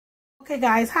Okay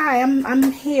guys, hi,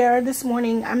 I'm here this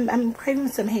morning. I'm craving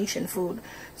some Haitian food.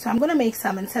 So I'm gonna make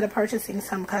some instead of purchasing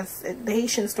some because the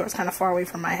Haitian store is kind of far away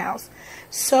from my house.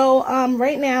 So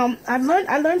right now I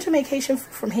learned to make Haitian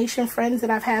food from Haitian friends that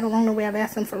I've had along the way. I've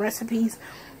asked them for recipes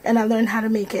and I learned how to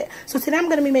make it. So today I'm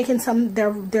gonna be making some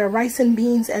their rice and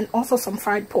beans and also some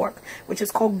fried pork, which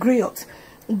is called griots.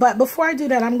 But before I do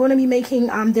that, I'm going to be making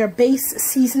their base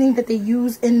seasoning that they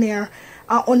use in their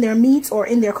on their meats or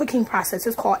in their cooking process.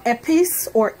 It's called epis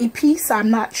or epis. I'm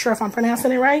not sure if I'm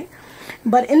pronouncing it right.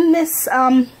 But in this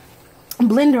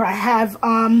blender, I have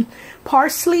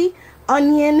parsley,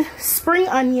 onion, spring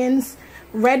onions,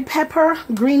 red pepper,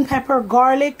 green pepper,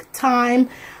 garlic, thyme,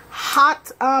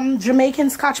 hot Jamaican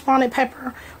Scotch bonnet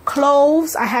pepper,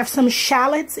 cloves. I have some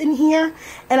shallots in here,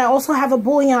 and I also have a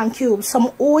bouillon cube,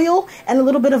 some oil, and a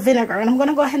little bit of vinegar. And I'm going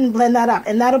to go ahead and blend that up,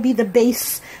 and that'll be the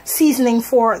base seasoning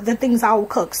for the things I will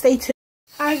cook. Stay tuned.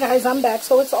 Hi guys, I'm back.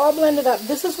 So it's all blended up.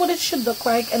 This is what it should look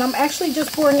like, and I'm actually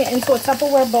just pouring it into a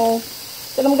Tupperware bowl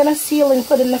that I'm going to seal and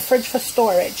put in the fridge for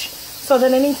storage, so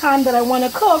that anytime that I want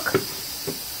to cook,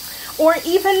 or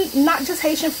even not just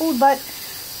Haitian food, but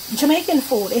Jamaican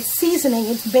food, it's seasoning,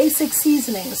 it's basic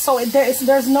seasoning. So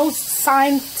there's no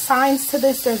signs to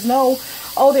this. There's no,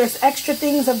 oh, there's extra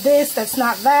things of this, that's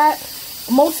not that.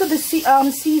 Most of the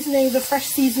seasonings, the fresh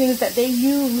seasonings that they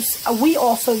use, we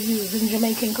also use in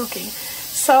Jamaican cooking.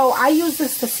 So I use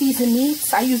this to season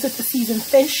meats. I use it to season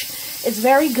fish. It's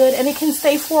very good, and it can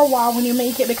stay for a while when you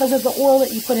make it because of the oil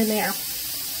that you put in there.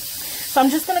 So I'm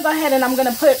just going to go ahead and I'm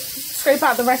going to scrape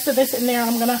out the rest of this in there, and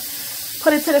I'm going to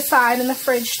put it to the side in the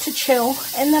fridge to chill.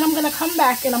 And then I'm going to come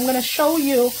back and I'm going to show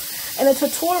you in a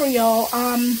tutorial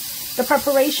the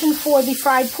preparation for the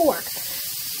fried pork.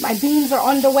 My beans are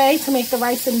on the way to make the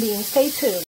rice and beans. Stay tuned.